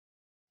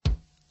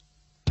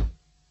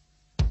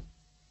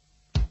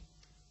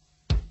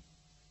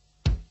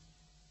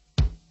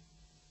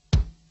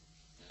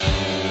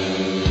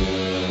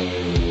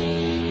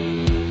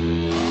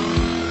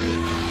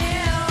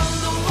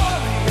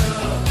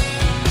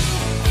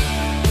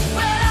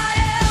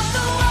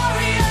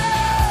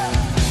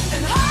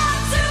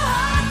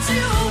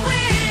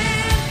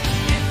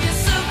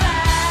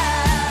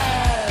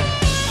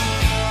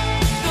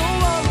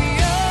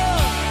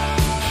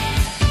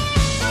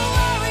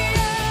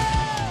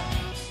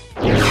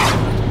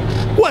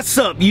What's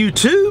up,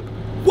 YouTube?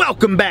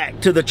 Welcome back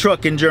to the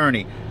trucking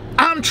journey.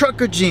 I'm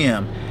Trucker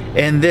Jim,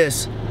 and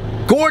this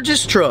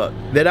gorgeous truck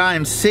that I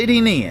am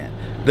sitting in,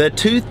 the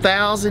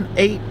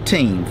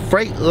 2018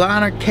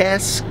 Freightliner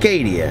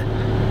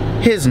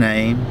Cascadia, his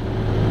name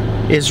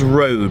is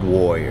Road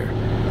Warrior.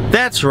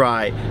 That's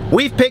right,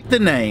 we've picked the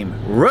name.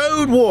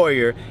 Road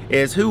Warrior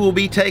is who will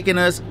be taking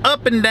us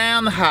up and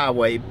down the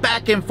highway,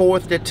 back and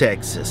forth to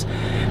Texas.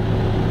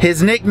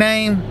 His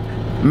nickname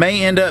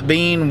may end up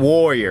being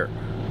Warrior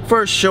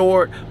for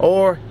short,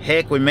 or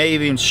heck, we may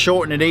even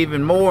shorten it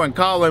even more and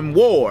call him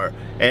War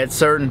at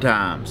certain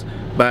times.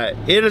 But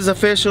it is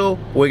official.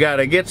 We got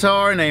a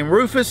guitar named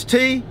Rufus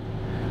T,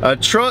 a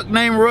truck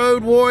named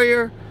Road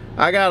Warrior,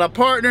 I got a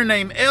partner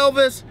named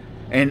Elvis,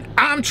 and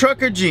I'm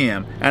Trucker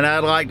Jim. And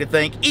I'd like to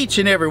thank each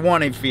and every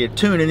one of you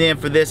tuning in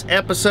for this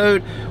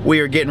episode.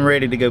 We are getting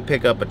ready to go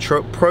pick up a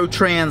Pro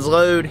Trans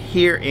load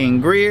here in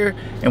Greer,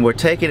 and we're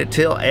taking it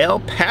till El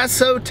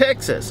Paso,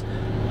 Texas.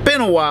 Been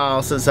a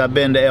while since I've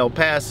been to El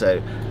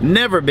Paso,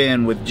 never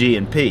been with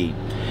G&P.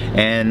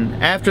 And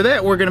after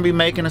that, we're gonna be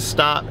making a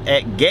stop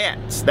at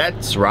GATS.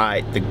 That's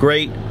right, the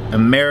Great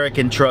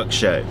American Truck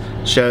Show.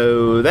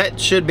 So that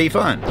should be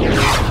fun.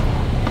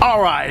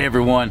 All right,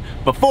 everyone,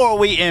 before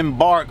we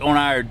embark on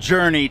our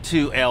journey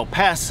to El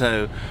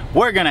Paso,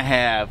 we're gonna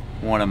have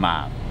one of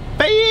my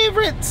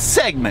favorite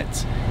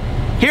segments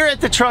here at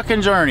the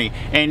Trucking Journey,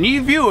 and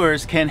you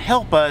viewers can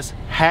help us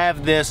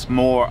have this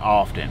more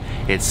often.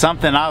 It's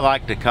something I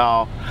like to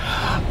call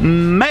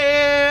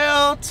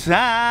mail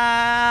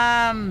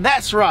time.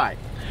 That's right.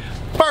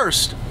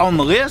 First on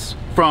the list,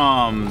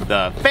 from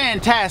the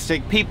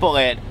fantastic people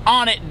at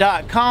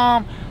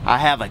onit.com, I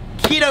have a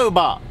keto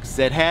box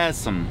that has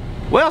some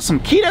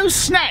keto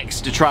snacks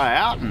to try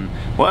out, and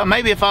well,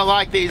 maybe if I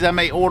like these, I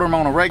may order them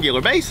on a regular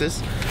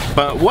basis.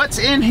 But what's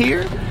in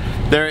here?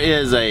 There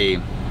is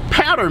a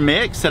powder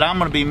mix that I'm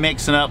going to be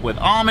mixing up with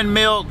almond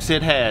milks.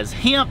 It has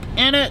hemp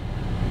in it,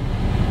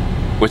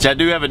 which I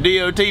do have a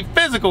DOT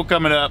physical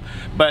coming up,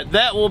 but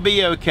that will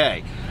be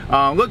okay.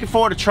 Looking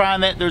forward to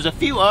trying that. There's a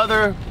few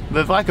other,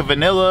 there's like a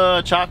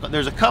vanilla chocolate,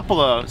 there's a couple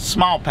of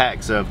small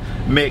packs of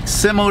mix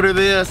similar to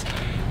this.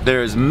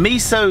 There's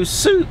miso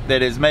soup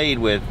that is made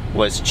with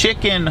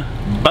chicken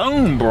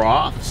bone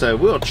broth, so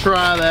we'll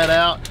try that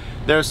out.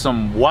 There's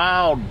some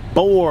wild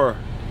boar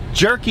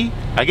jerky.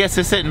 I guess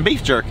this isn't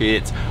beef jerky,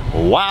 it's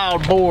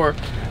wild boar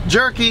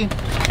jerky.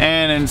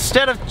 And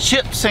instead of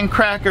chips and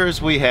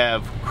crackers, we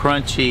have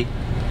crunchy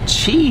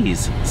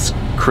cheese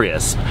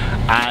crisp.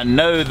 I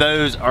know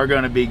those are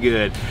going to be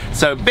good.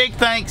 So big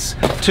thanks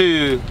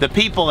to the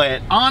people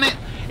at Onit.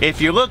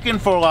 If you're looking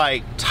for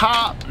like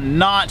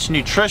top-notch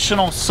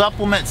nutritional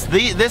supplements,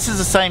 this is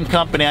the same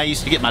company I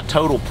used to get my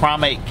Total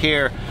Primate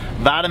Care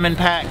vitamin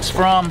packs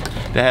from,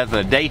 that has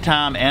a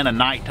daytime and a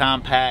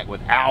nighttime pack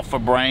with alpha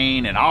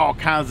brain and all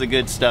kinds of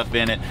good stuff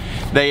in it.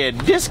 They had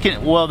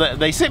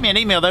they sent me an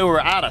email, they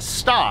were out of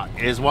stock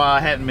is why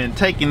I hadn't been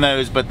taking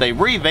those, but they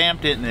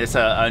revamped it and it's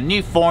a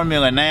new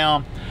formula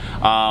now.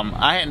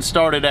 I hadn't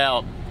started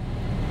out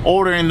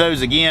ordering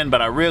those again,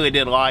 but I really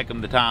did like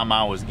them the time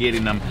I was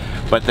getting them.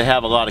 But they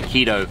have a lot of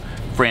keto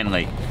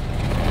friendly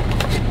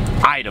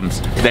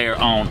items there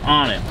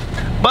on it.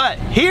 But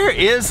here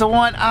is the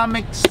one I'm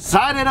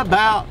excited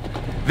about.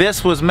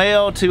 This was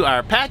mailed to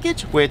our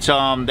package, which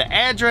the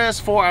address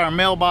for our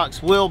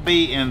mailbox will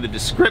be in the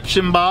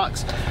description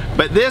box.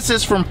 But this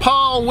is from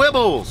Paul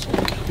Wibbles,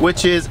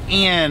 which is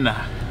in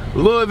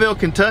Louisville,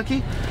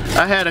 Kentucky.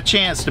 I had a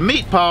chance to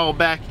meet Paul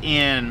back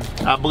in,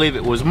 I believe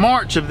it was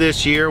March of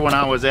this year, when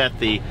I was at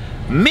the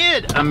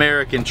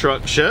Mid-American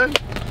Truck Show.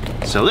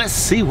 So let's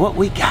see what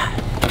we got.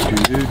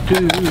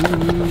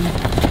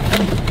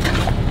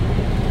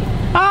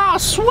 Ah,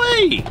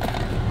 sweet!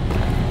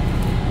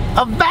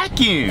 A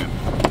vacuum.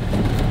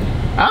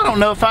 I don't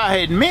know if I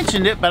had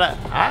mentioned it, but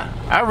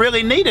I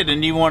really needed a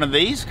new one of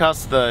these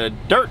because the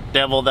Dirt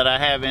Devil that I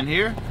have in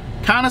here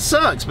kind of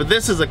sucks. But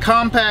this is a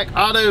compact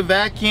auto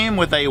vacuum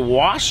with a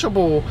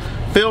washable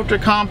filter,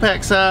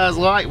 compact size,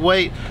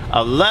 lightweight,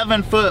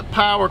 11-foot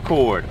power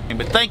cord.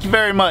 But thank you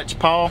very much,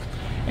 Paul.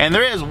 And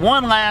there is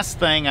one last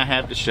thing I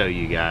have to show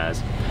you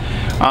guys.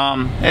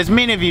 As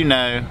many of you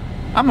know,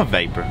 I'm a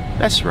vapor,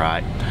 that's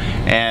right.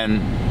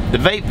 And the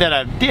vape that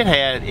I did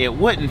have, it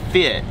wouldn't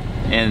fit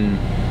in,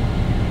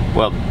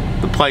 well,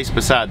 the place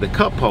beside the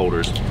cup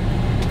holders.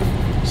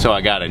 So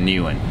I got a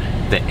new one,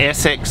 the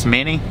SX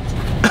Mini.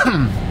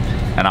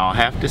 And I'll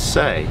have to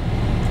say,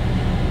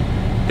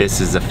 this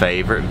is a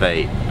favorite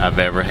vape I've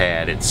ever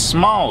had. It's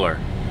smaller,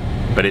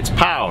 but it's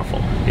powerful.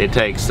 It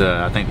takes,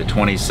 I think, the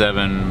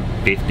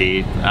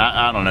 2750,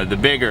 I don't know, the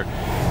bigger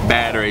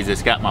batteries.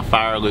 It's got my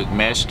Fire Luke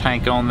mesh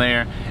tank on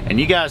there, and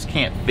you guys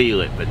can't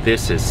feel it, but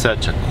this is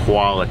such a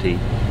quality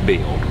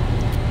build.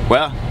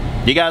 Well,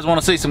 you guys want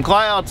to see some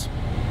clouds?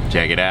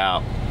 Check it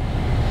out.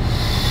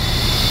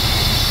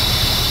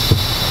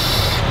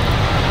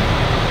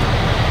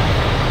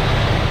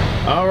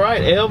 All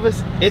right,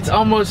 Elvis, it's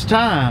almost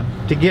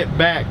time to get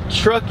back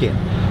trucking.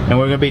 And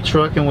we're gonna be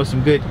trucking with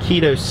some good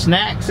keto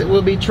snacks that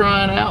we'll be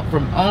trying out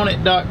from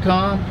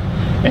onit.com.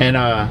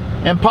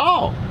 And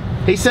Paul,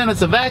 he sent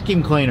us a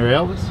vacuum cleaner,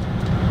 Elvis.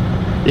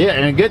 Yeah,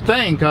 and a good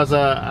thing, because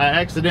I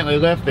accidentally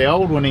left the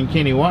old one in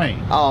Kenny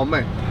Wayne. Oh,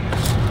 man.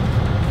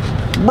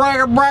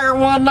 Bragger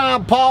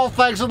 19, Paul.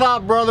 Thanks a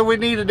lot, brother. We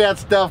needed that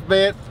stuff,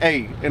 man.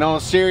 Hey, and on a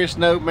serious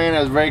note, man, that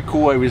was very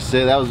cool of you to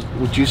say. That was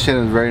what you said.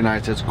 Was very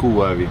nice. That's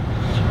cool of you.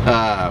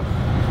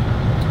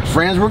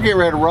 Friends, we're getting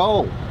ready to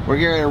roll. We're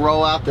getting ready to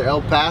roll out to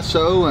El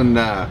Paso, and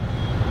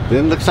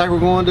then looks like we're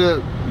going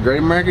to Great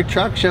American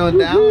Truck Show in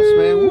Dallas,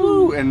 man.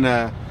 Woo! And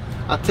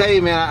I'll tell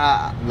you,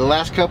 man, the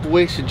last couple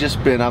weeks have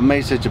just been, I've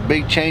made such a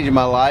big change in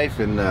my life,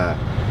 and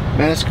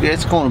man,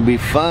 it's going to be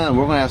fun.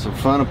 We're going to have some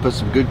fun and put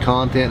some good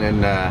content,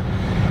 and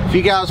if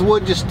you guys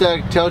would just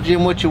tell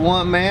Jim what you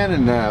want, man,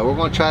 and we're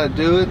going to try to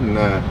do it, and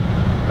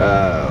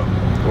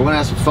we're going to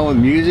have some fun with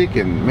music,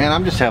 and man,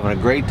 I'm just having a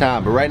great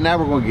time. But right now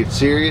we're going to get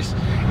serious.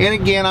 And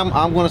again,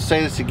 I'm going to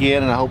say this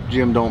again, and I hope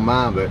Jim don't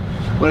mind, but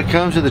when it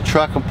comes to the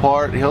trucking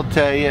part, he'll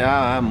tell you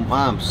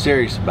I'm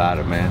serious about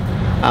it, man.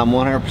 I'm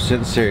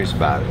 100% serious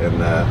about it, and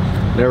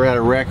never had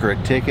a wreck or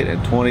a ticket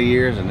in 20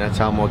 years, and that's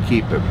how I'm going to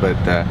keep it. But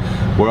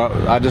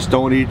I just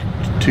don't need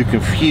to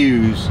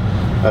confuse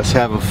us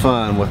having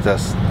fun with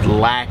us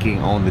lacking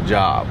on the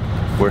job.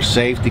 We're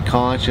safety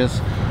conscious.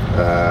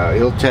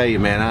 He'll tell you,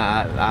 man,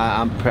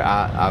 I'm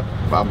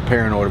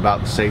paranoid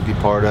about the safety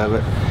part of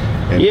it.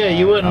 And, yeah,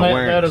 you wouldn't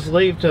let us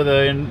leave till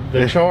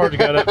the charge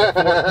got up to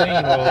 14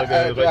 a while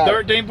ago. But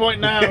 13.9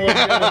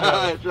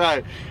 That's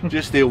right.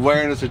 Just the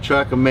awareness of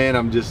trucking, man.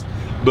 I'm just,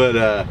 but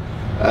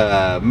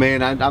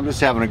man, I'm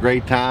just having a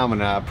great time,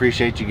 and I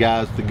appreciate you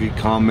guys, the good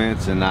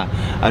comments. And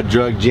I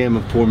drugged Jim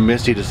and poor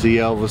Misty to see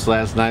Elvis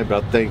last night,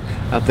 but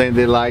I think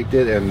they liked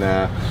it. And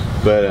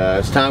but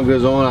as time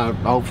goes on,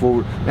 I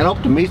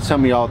hope to meet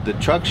some of y'all at the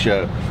truck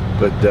show.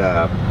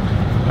 But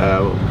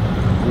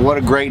what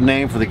a great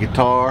name for the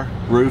guitar,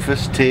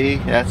 Rufus T.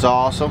 That's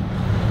awesome.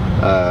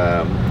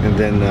 And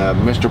then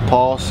Mr.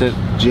 Paul sent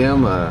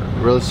Jim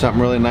something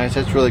really nice.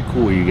 That's really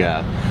cool, you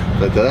guys.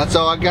 But that's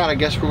all I got. I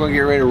guess we're gonna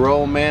get ready to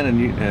roll, man.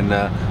 And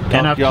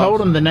I've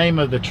told him the name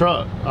of the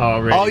truck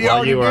already. Oh,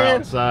 while you were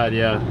outside,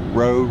 yeah.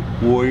 Road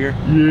Warrior.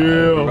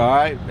 Yeah. All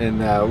right, and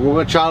we're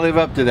gonna try to live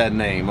up to that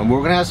name, and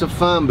we're gonna have some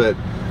fun. But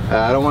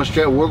I don't want to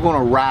stress. We're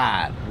gonna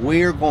ride.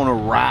 We're gonna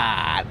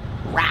ride.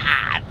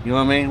 You know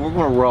what I mean? We're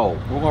gonna roll.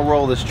 We're gonna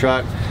roll this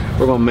truck.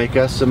 We're gonna make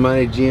us some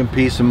money,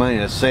 GMP some money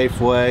in a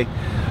safe way.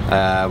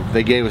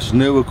 They gave us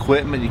new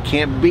equipment. You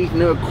can't beat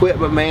new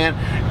equipment, man.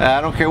 I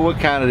don't care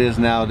what kind it is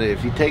nowadays.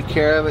 If you take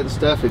care of it and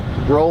stuff,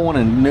 rolling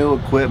and new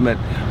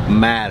equipment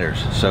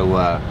matters. So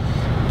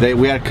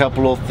we had a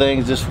couple of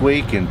things this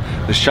week, and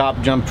the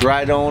shop jumped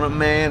right on it,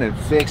 man, and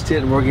fixed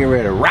it, and we're getting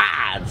ready to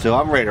ride. So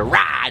I'm ready to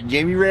ride.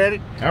 Jim, you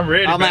ready? I'm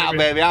ready, I'm out,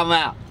 baby. I'm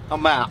out.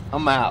 I'm out.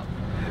 I'm out.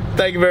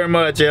 Thank you very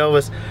much,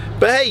 Elvis.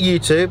 But hey,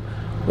 YouTube,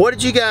 what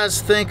did you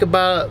guys think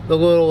about the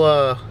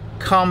little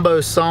combo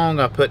song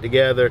I put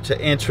together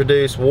to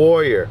introduce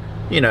Warrior?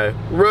 You know,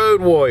 Road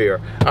Warrior,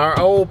 our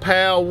old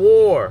pal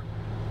War.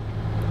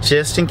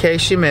 Just in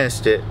case you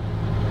missed it,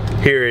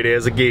 here it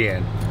is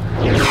again.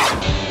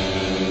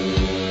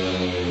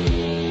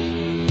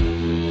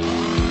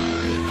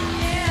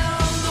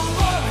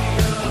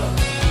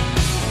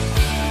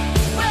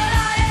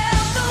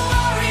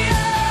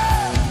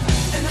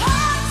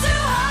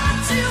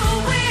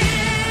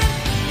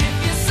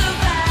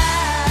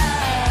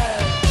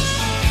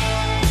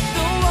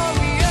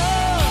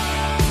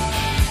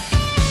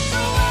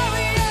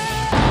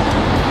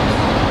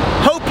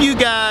 You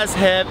guys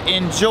have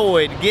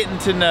enjoyed getting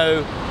to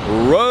know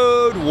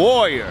Road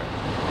Warrior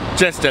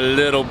just a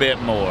little bit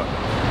more.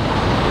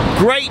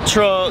 Great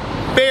truck,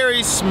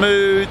 very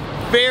smooth,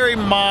 very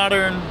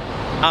modern.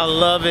 I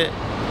love it.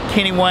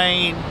 Kenny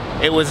Wayne,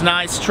 it was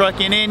nice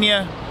trucking in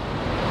you,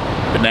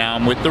 but now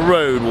I'm with the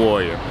Road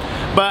Warrior.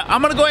 But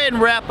I'm gonna go ahead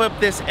and wrap up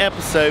this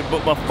episode,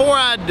 but before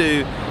I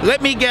do,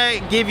 let me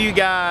give you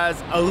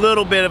guys a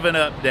little bit of an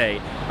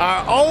update.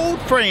 Our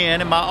old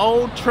friend and my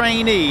old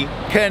trainee,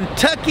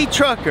 Kentucky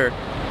Trucker,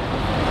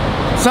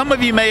 some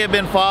of you may have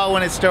been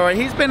following his story.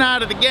 He's been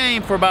out of the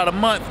game for about a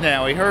month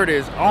now. He hurt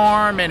his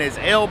arm and his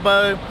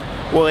elbow.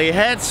 Well, he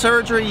had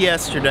surgery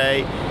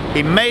yesterday.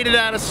 He made it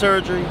out of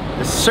surgery.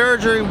 The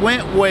surgery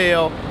went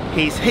well.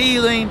 He's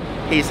healing.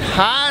 He's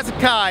high as a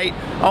kite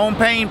on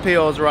pain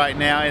pills right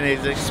now, and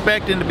he's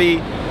expecting to be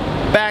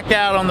back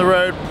out on the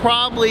road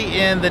probably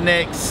in the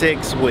next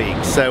 6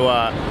 weeks. So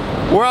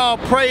we're all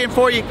praying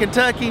for you,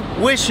 Kentucky,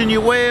 wishing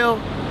you well.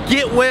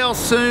 Get well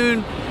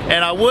soon,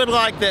 and I would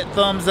like that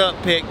thumbs up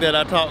pic that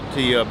I talked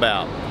to you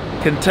about.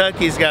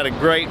 Kentucky's got a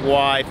great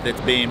wife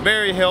that's being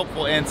very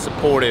helpful and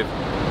supportive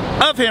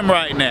of him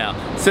right now.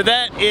 So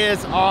that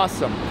is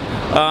awesome.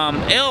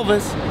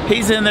 Elvis,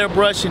 he's in there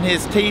brushing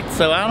his teeth,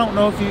 so I don't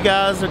know if you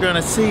guys are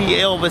gonna see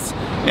Elvis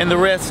in the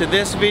rest of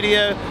this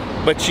video,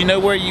 but you know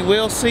where you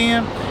will see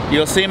him?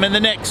 You'll see him in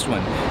the next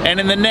one, and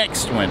in the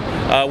next one.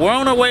 We're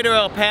on our way to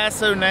El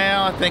Paso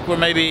now. I think we're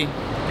maybe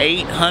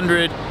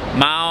 800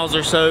 miles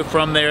or so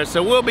from there.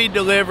 So we'll be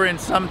delivering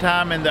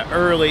sometime in the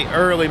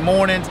early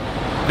mornings.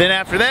 Then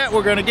after that,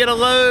 we're gonna get a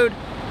load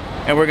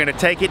and we're gonna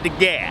take it to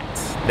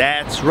Gats.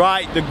 That's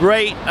right, the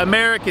Great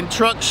American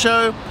Truck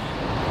Show.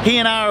 He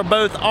and I are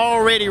both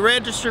already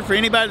registered. For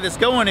anybody that's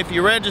going, if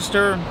you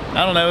register,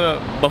 I don't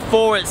know,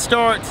 before it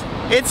starts,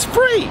 it's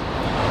free.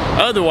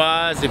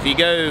 Otherwise, if you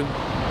go,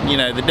 you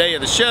know, the day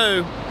of the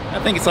show, I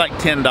think it's like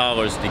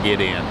 $10 to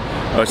get in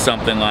or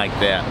something like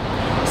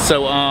that.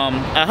 So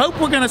I hope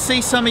we're gonna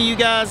see some of you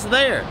guys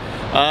there.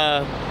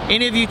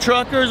 Any of you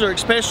truckers, or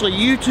especially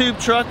YouTube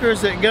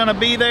truckers that are gonna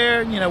be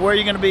there, you know, where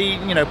you're gonna be,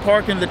 you know,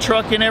 parking the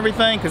truck and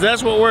everything, because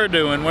that's what we're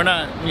doing. We're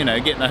not, you know,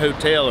 getting a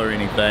hotel or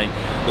anything.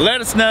 Let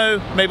us know.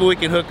 Maybe we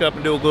can hook up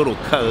and do a little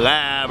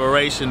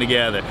collaboration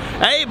together.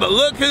 Hey, but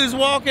look who's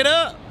walking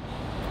up.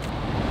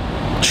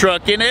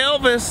 Truckin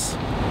Elvis.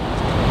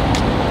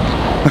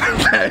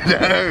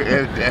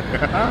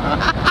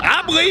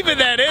 I'm leaving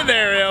that in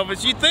there,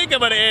 Elvis. You think I'm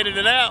gonna edit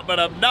it out, but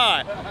I'm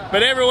not.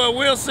 But everyone,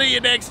 we'll see you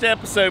next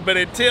episode. But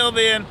until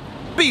then,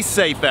 be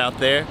safe out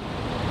there.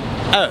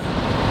 Oh,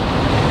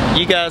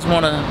 you guys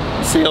wanna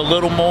see a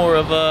little more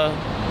of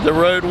the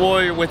Road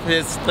Warrior with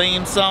his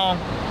theme song?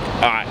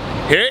 All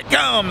right, here it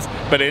comes.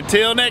 But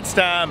until next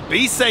time,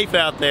 be safe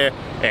out there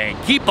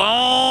and keep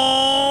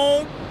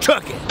on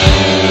trucking.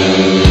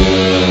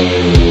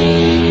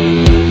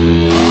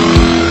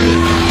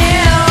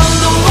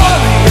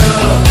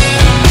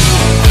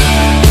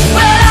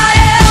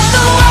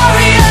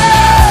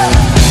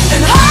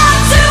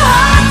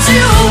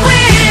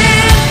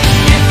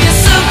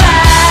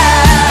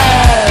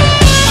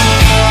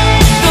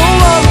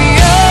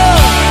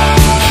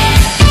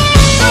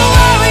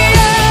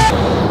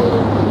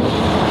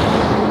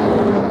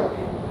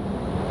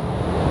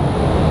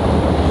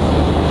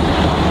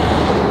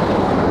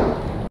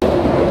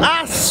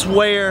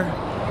 Where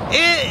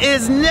it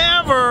is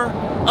never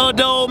a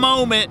dull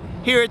moment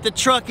here at the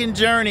Truckin'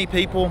 Journey,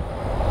 people.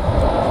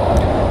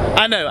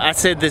 I know I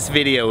said this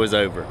video was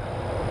over,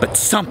 but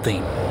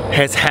something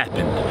has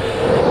happened,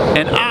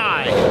 and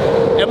I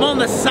am on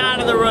the side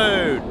of the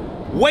road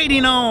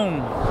waiting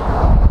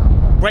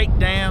on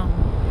breakdown,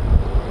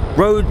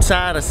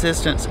 roadside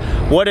assistance,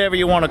 whatever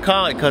you want to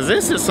call it, because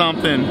this is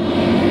something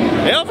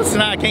Elvis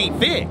and I can't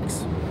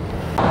fix.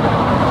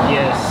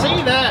 You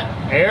see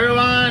that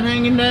airline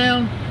hanging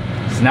down?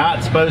 It's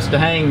not supposed to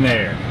hang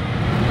there.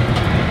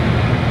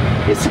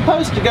 It's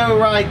supposed to go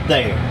right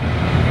there,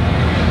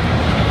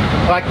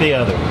 like the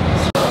other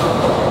ones.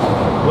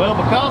 Well,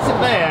 because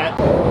of that,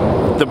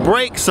 the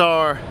brakes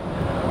are,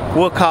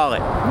 we'll call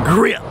it,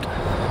 gripped.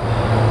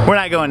 We're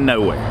not going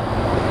nowhere.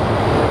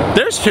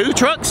 There's 2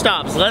 truck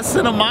stops less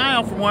than a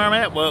mile from where I'm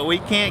at. Well, we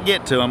can't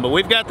get to them, but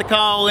we've got the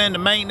call into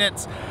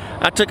maintenance.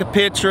 I took a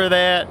picture of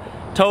that,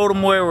 told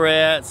them where we're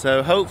at,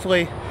 so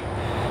hopefully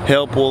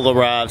help will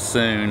arrive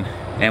soon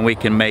and we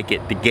can make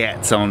it to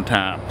Gats on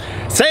time.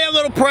 Say a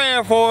little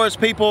prayer for us,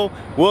 people.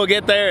 We'll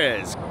get there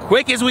as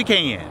quick as we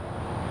can.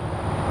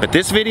 But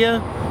this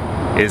video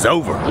is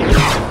over. Everybody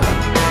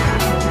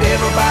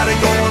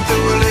going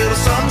through a little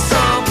something,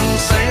 something.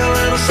 Sing a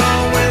little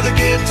song with a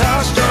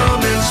guitar strum.